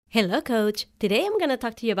Hello, Coach. Today I'm going to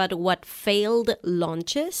talk to you about what failed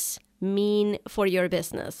launches mean for your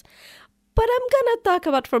business. But I'm going to talk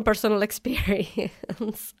about from personal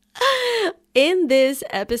experience. In this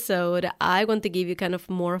episode, I want to give you kind of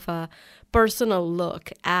more of a personal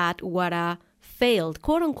look at what a failed,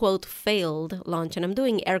 quote unquote, failed launch, and I'm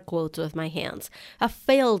doing air quotes with my hands, a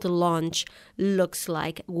failed launch looks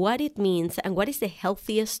like, what it means, and what is the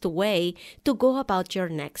healthiest way to go about your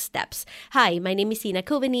next steps. Hi, my name is Ina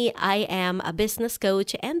Coveney. I am a business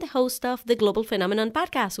coach and the host of the Global Phenomenon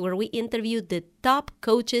podcast, where we interview the top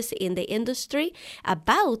coaches in the industry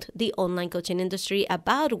about the online coaching industry,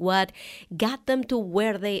 about what got them to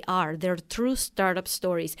where they are, their true startup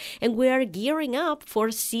stories. And we are gearing up for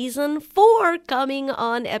season 4 coming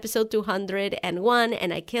on episode 201,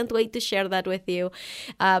 and I can't wait to share that with you.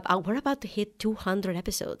 We're about to hit 200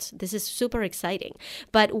 episodes. This is super exciting.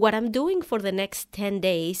 But what I'm doing for the next 10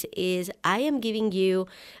 days is I am giving you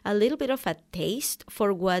a little bit of a taste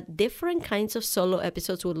for what different kinds of solo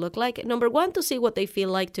episodes would look like. Number 1, to see what they feel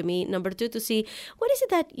like to me. Number 2, to see what is it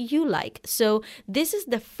that you like. So this is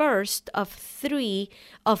the first of 3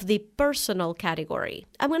 of the personal category.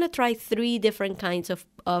 I'm going to try 3 different kinds of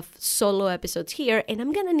solo episodes here, and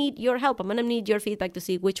I'm going to need your help. I'm going to need your feedback to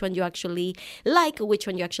see which one you actually like, which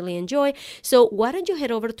one you actually enjoy. So why don't you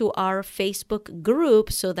head over to our Facebook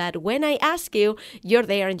group so that when I ask you, you're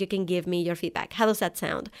there and you can give me your feedback. How does that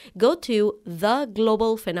sound? Go to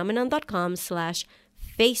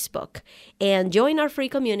theglobalphenomenon.com/Facebook and join our free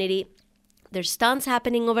community. There's tons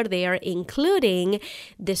happening over there, including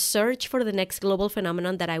the search for the next global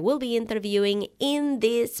phenomenon that I will be interviewing in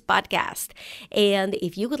this podcast. And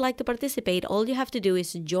if you would like to participate, all you have to do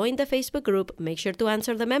is join the Facebook group. Make sure to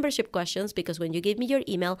answer the membership questions, because when you give me your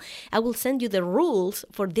email, I will send you the rules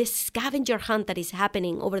for this scavenger hunt that is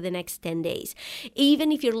happening over the next 10 days.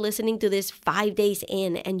 Even if you're listening to this 5 days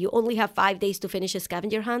in and you only have 5 days to finish a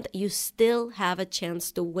scavenger hunt, you still have a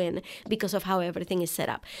chance to win because of how everything is set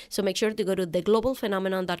up. So make sure to go to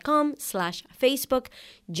theglobalphenomenon.com/Facebook,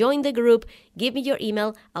 join the group, give me your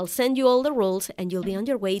email, I'll send you all the rules, and you'll be on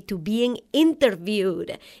your way to being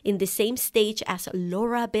interviewed in the same stage as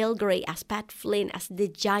Laura Belgray, as Pat Flynn, as the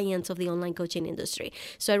giants of the online coaching industry.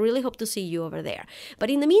 So I really hope to see you over there. But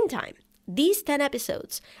in the meantime, these 10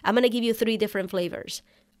 episodes, I'm going to give you 3 different flavors: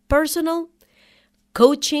 personal,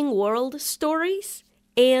 coaching world stories,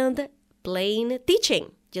 and plain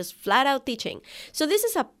teaching. Just flat out teaching. So this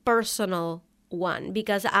is a personal one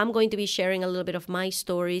because I'm going to be sharing a little bit of my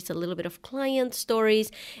stories, a little bit of client stories,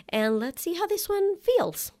 and let's see how this one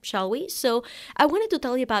feels, shall we? So I wanted to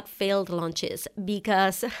tell you about failed launches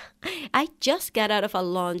because I just got out of a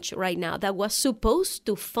launch right now that was supposed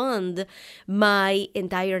to fund my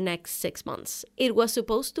entire next 6 months. It was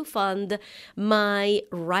supposed to fund my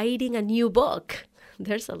writing a new book.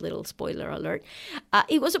 There's a little spoiler alert.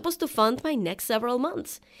 It was supposed to fund my next several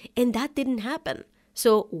months, and that didn't happen.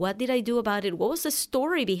 So what did I do about it? What was the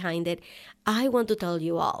story behind it? I want to tell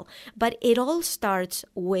you all. But it all starts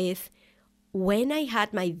with when I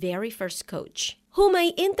had my very first coach, whom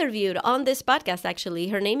I interviewed on this podcast, actually.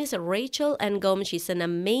 Her name is Rachel Ngom. She's an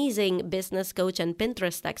amazing business coach and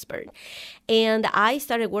Pinterest expert. And I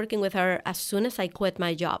started working with her as soon as I quit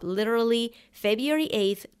my job. Literally, February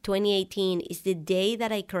 8th, 2018 is the day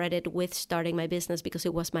that I credit with starting my business because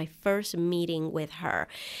it was my first meeting with her.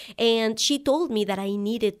 And she told me that I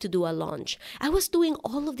needed to do a launch. I was doing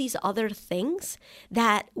all of these other things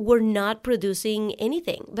that were not producing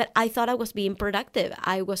anything, but I thought I was being productive.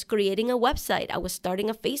 I was creating a website. I was starting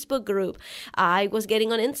a Facebook group. I was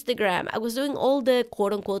getting on Instagram. I was doing all the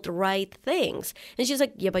quote unquote right things. And she's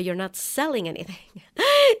like, yeah, but you're not selling anything.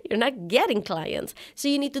 You're not getting clients. So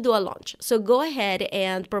you need to do a launch. So go ahead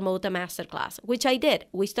and promote a masterclass, which I did.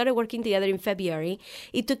 We started working together in February.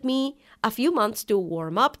 It took me a few months to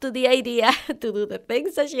warm up to the idea, to do the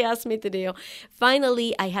things that she asked me to do.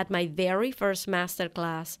 Finally, I had my very first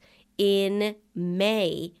masterclass in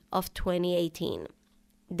May of 2018.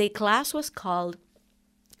 The class was called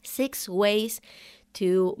 6 Ways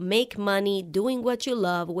to Make Money Doing What You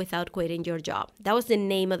Love Without Quitting Your Job. That was the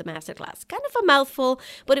name of the masterclass. Kind of a mouthful,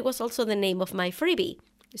 but it was also the name of my freebie.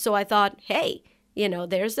 So I thought, hey,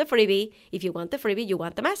 there's the freebie. If you want the freebie, you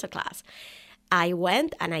want the masterclass. I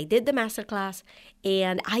went and I did the masterclass,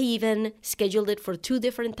 and I even scheduled it for 2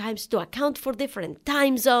 different times to account for different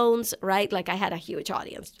time zones, right? Like I had a huge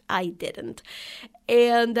audience. I didn't.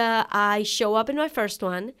 And I show up in my first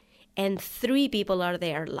one, and 3 people are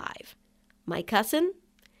there live. My cousin,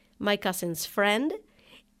 my cousin's friend,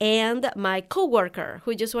 and my coworker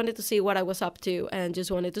who just wanted to see what I was up to and just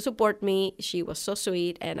wanted to support me. She was so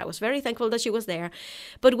sweet, and I was very thankful that she was there.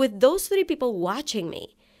 But with those 3 people watching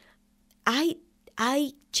me, I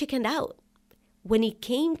chickened out. When it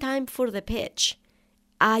came time for the pitch,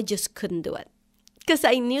 I just couldn't do it because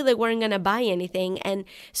I knew they weren't going to buy anything. And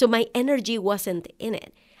so my energy wasn't in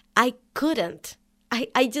it. I couldn't.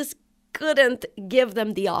 I just couldn't give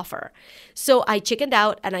them the offer. So I chickened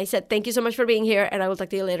out and I said, thank you so much for being here. And I will talk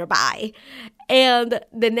to you later. Bye. And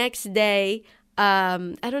the next day,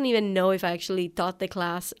 I don't even know if I actually taught the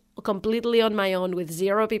class completely on my own with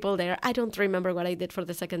 0 people there. I don't remember what I did for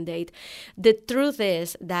the second date. The truth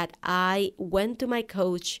is that I went to my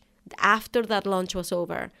coach after that launch was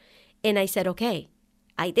over and I said, okay,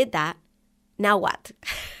 I did that. Now what?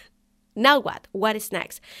 Now what? What is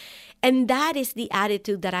next? And that is the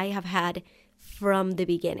attitude that I have had from the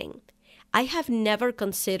beginning. I have never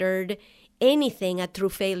considered anything a true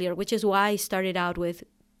failure, which is why I started out with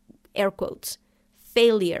air quotes.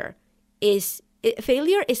 Failure is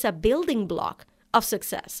a building block of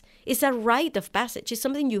success. It's a rite of passage. It's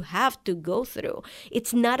something you have to go through.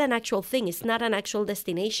 It's not an actual thing. It's not an actual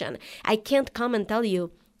destination. I can't come and tell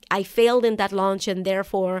you I failed in that launch and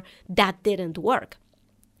therefore that didn't work.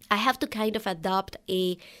 I have to kind of adopt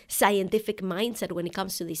a scientific mindset when it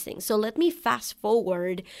comes to these things. So let me fast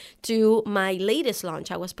forward to my latest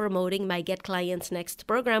launch. I was promoting my Get Clients Next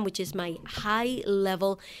program, which is my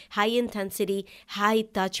high-level, high-intensity,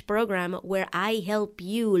 high-touch program where I help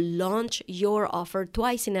you launch your offer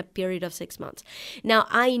twice in a period of 6 months. Now,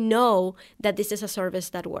 I know that this is a service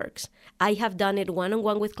that works. I have done it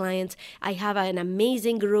one-on-one with clients. I have an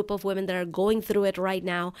amazing group of women that are going through it right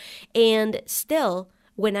now. And still,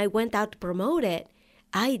 when I went out to promote it,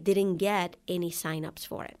 I didn't get any signups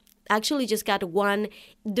for it. I actually just got one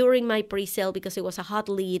during my pre-sale because it was a hot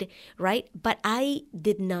lead, right? But I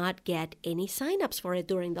did not get any signups for it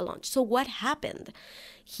during the launch. So what happened?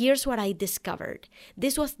 Here's what I discovered.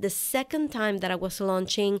 This was the second time that I was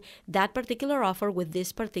launching that particular offer with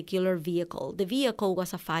this particular vehicle. The vehicle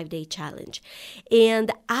was a 5-day challenge.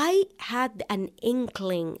 And I had an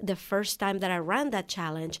inkling the first time that I ran that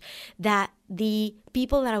challenge that the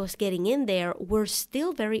people that I was getting in there were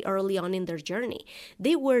still very early on in their journey.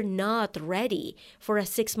 They were not ready for a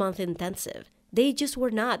 6-month intensive. They just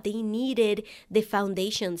were not. They needed the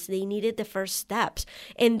foundations. They needed the first steps.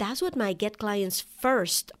 And that's what my Get Clients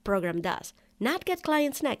First program does. Not Get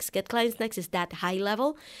Clients Next. Get Clients Next is that high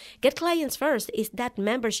level. Get Clients First is that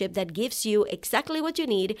membership that gives you exactly what you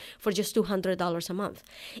need for just $200 a month.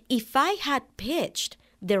 If I had pitched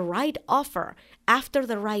the right offer after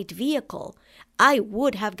the right vehicle, I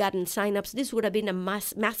would have gotten signups. This would have been a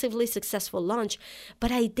massively successful launch,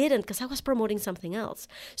 but I didn't because I was promoting something else.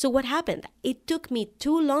 So what happened? It took me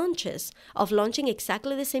 2 launches of launching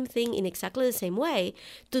exactly the same thing in exactly the same way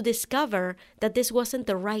to discover that this wasn't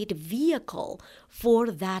the right vehicle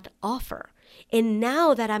for that offer. And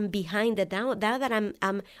now that I'm behind it, now that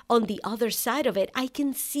I'm on the other side of it, I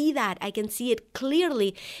can see that. I can see it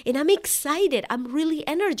clearly. And I'm excited. I'm really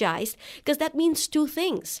energized because that means 2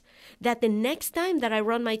 things. That the next time that I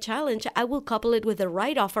run my challenge, I will couple it with the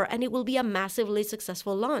right offer and it will be a massively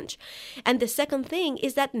successful launch. And the second thing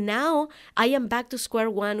is that now I am back to square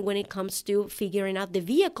one when it comes to figuring out the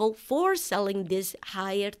vehicle for selling this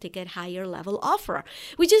higher ticket, higher level offer,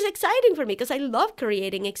 which is exciting for me because I love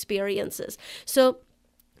creating experiences. So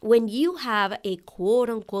when you have a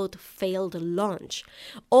quote-unquote failed launch,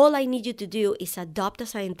 all I need you to do is adopt a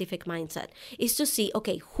scientific mindset, is to see,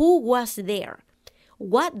 okay, who was there?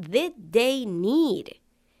 What did they need?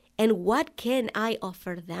 And what can I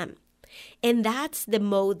offer them? And that's the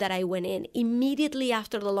mode that I went in. Immediately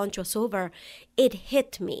after the launch was over, it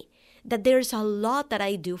hit me that there's a lot that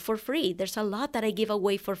I do for free. There's a lot that I give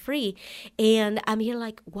away for free. And I'm here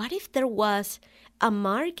like, what if there was a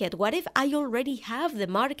market? What if I already have the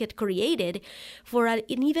market created for an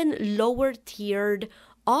even lower tiered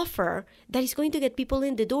offer that is going to get people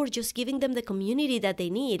in the door, just giving them the community that they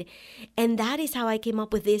need? And that is how I came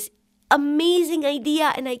up with this amazing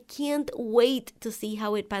idea, and I can't wait to see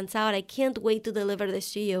how it pans out. I can't wait to deliver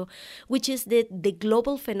this to you, which is the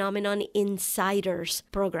Global Phenomenon Insiders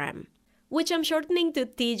program, which I'm shortening to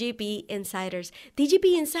TGP Insiders.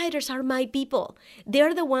 TGP Insiders are my people.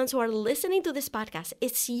 They're the ones who are listening to this podcast.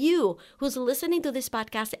 It's you who's listening to this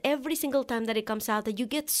podcast every single time that it comes out, that you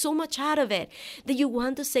get so much out of it, that you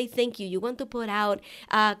want to say thank you. You want to put out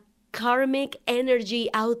karmic energy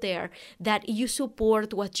out there, that you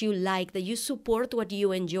support what you like, that you support what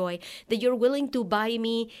you enjoy, that you're willing to buy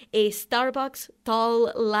me a Starbucks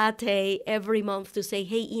tall latte every month to say,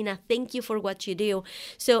 hey, Ina, thank you for what you do.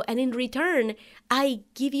 So, and in return, I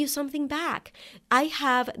give you something back. I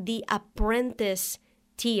have the apprentice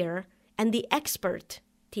tier and the expert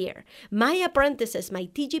tier. My apprentices, my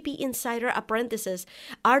TGP Insider apprentices,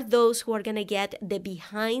 are those who are going to get the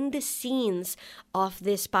behind the scenes of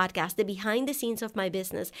this podcast, the behind the scenes of my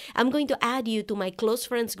business. I'm going to add you to my close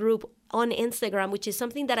friends group on Instagram, which is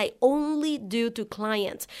something that I only do to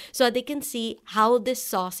clients so that they can see how this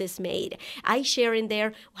sauce is made. I share in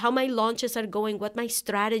there how my launches are going, what my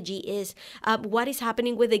strategy is, what is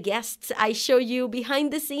happening with the guests. I show you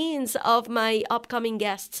behind the scenes of my upcoming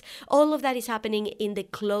guests. All of that is happening in the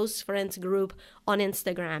close friends group on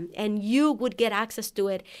Instagram, and you would get access to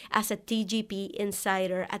it as a TGP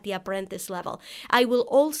Insider at the apprentice level. I will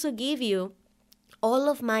also give you all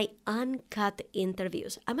of my uncut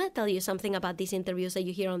interviews. I'm going to tell you something about these interviews that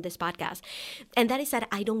you hear on this podcast, and that is that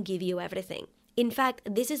I don't give you everything. In fact,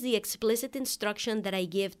 this is the explicit instruction that I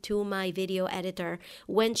give to my video editor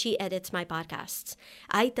when she edits my podcasts.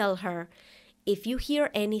 I tell her, if you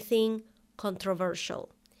hear anything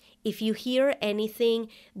controversial, if you hear anything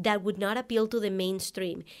that would not appeal to the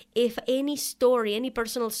mainstream, if any story, any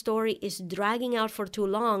personal story is dragging out for too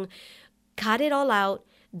long, cut it all out.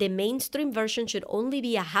 The mainstream version should only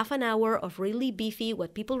be a half an hour of really beefy,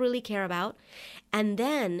 what people really care about. And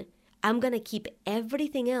then I'm going to keep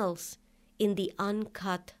everything else in the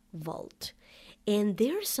uncut vault. And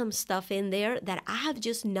there's some stuff in there that I have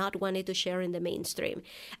just not wanted to share in the mainstream.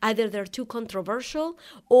 Either they're too controversial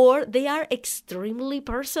or they are extremely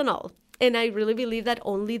personal. And I really believe that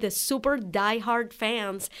only the super diehard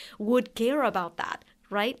fans would care about that.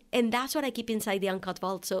 Right? And that's what I keep inside the uncut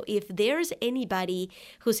vault. So if there's anybody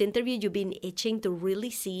whose interview you've been itching to really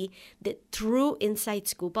see the true inside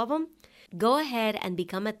scoop of them, go ahead and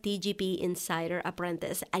become a TGP Insider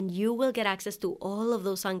apprentice, and you will get access to all of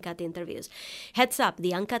those uncut interviews. Heads up,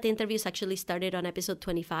 the uncut interviews actually started on episode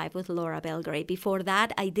 25 with Laura Belgray. Before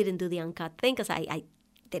that, I didn't do the uncut thing because I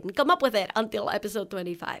didn't come up with it until episode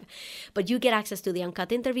 25. But you get access to the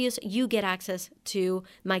uncut interviews, you get access to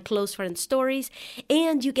my close friend stories,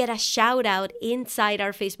 and you get a shout out inside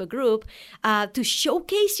our Facebook group to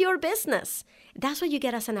showcase your business. That's what you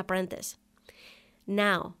get as an apprentice.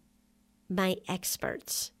 Now, my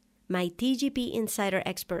experts, my TGP Insider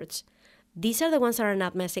experts, these are the ones that are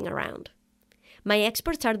not messing around. My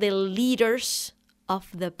experts are the leaders of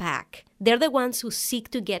the pack. They're the ones who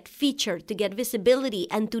seek to get featured, to get visibility,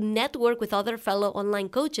 and to network with other fellow online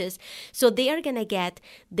coaches. So they are going to get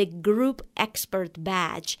the group expert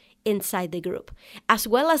badge inside the group, as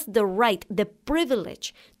well as the right, the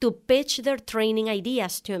privilege to pitch their training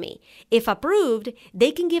ideas to me. If approved,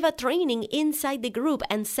 they can give a training inside the group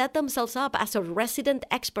and set themselves up as a resident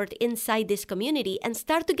expert inside this community and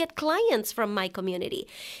start to get clients from my community.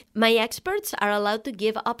 My experts are allowed to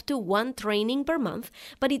give up to one training per month,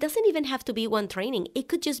 but it doesn't even have to be one training. It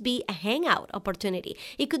could just be a hangout opportunity.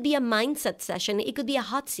 It could be a mindset session. It could be a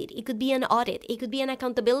hot seat. It could be an audit. It could be an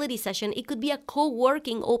accountability session. It could be a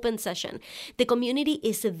co-working open session. The community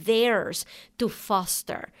is theirs to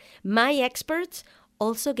foster. My experts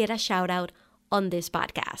also get a shout out on this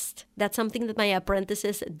podcast. That's something that my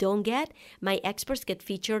apprentices don't get. My experts get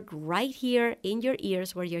featured right here in your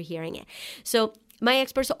ears where you're hearing it. So my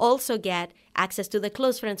experts also get access to the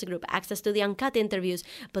close friends group, access to the uncut interviews,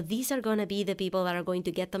 but these are going to be the people that are going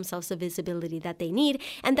to get themselves the visibility that they need,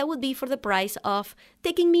 and that would be for the price of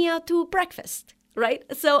taking me out to breakfast. Right?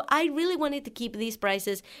 So I really wanted to keep these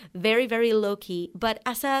prices very, very low key, but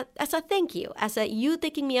as a thank you, as a you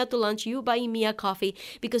taking me out to lunch, you buying me a coffee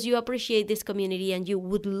because you appreciate this community and you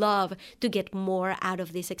would love to get more out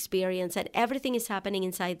of this experience, and everything is happening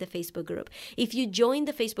inside the Facebook group. If you join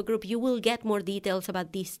the Facebook group, you will get more details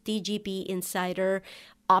about these TGP Insider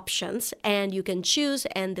options, and you can choose,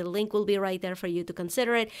 and the link will be right there for you to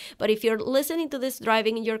consider it. But if you're listening to this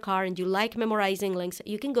driving in your car and you like memorizing links,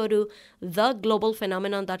 you can go to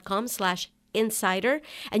theglobalphenomenon.com/insider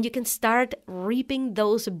and you can start reaping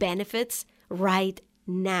those benefits right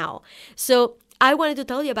now. So I wanted to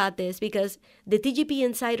tell you about this because the TGP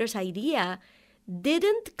Insiders idea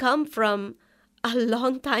didn't come from a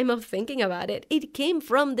long time of thinking about it. It came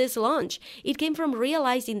from this launch. It came from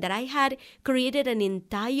realizing that I had created an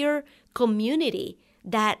entire community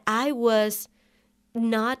that I was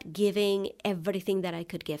not giving everything that I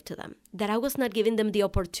could give to them, that I was not giving them the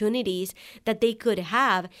opportunities that they could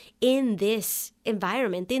have in this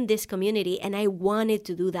environment, in this community, and I wanted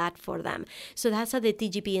to do that for them. So that's how the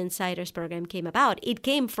TGP Insiders program came about. It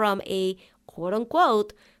came from a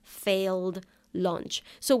quote-unquote failed launch.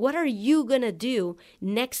 So what are you going to do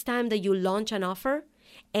next time that you launch an offer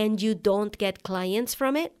and you don't get clients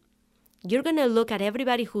from it? You're going to look at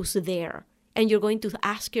everybody who's there and you're going to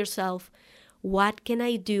ask yourself, what can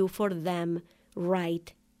I do for them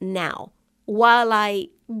right now? while I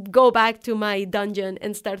go back to my dungeon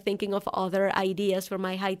and start thinking of other ideas for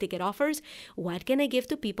my high ticket offers, what can I give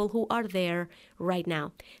to people who are there right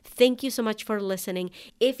now? Thank you so much for listening.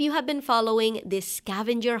 If you have been following this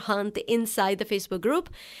scavenger hunt inside the Facebook group,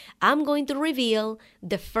 I'm going to reveal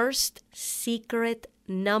the first secret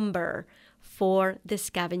number for the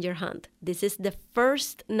scavenger hunt. This is the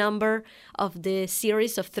first number of the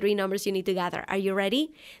series of 3 numbers you need to gather. Are you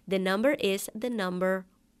ready? The number is the number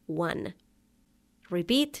 1.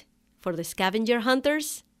 Repeat, for the scavenger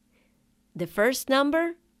hunters, the first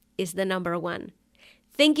number is the number 1.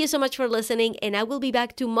 Thank you so much for listening, and I will be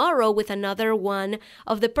back tomorrow with another one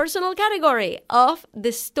of the personal category of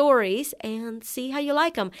the stories and see how you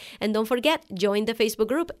like them. And don't forget, join the Facebook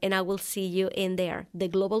group, and I will see you in there,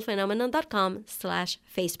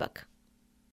 theglobalphenomenon.com/Facebook.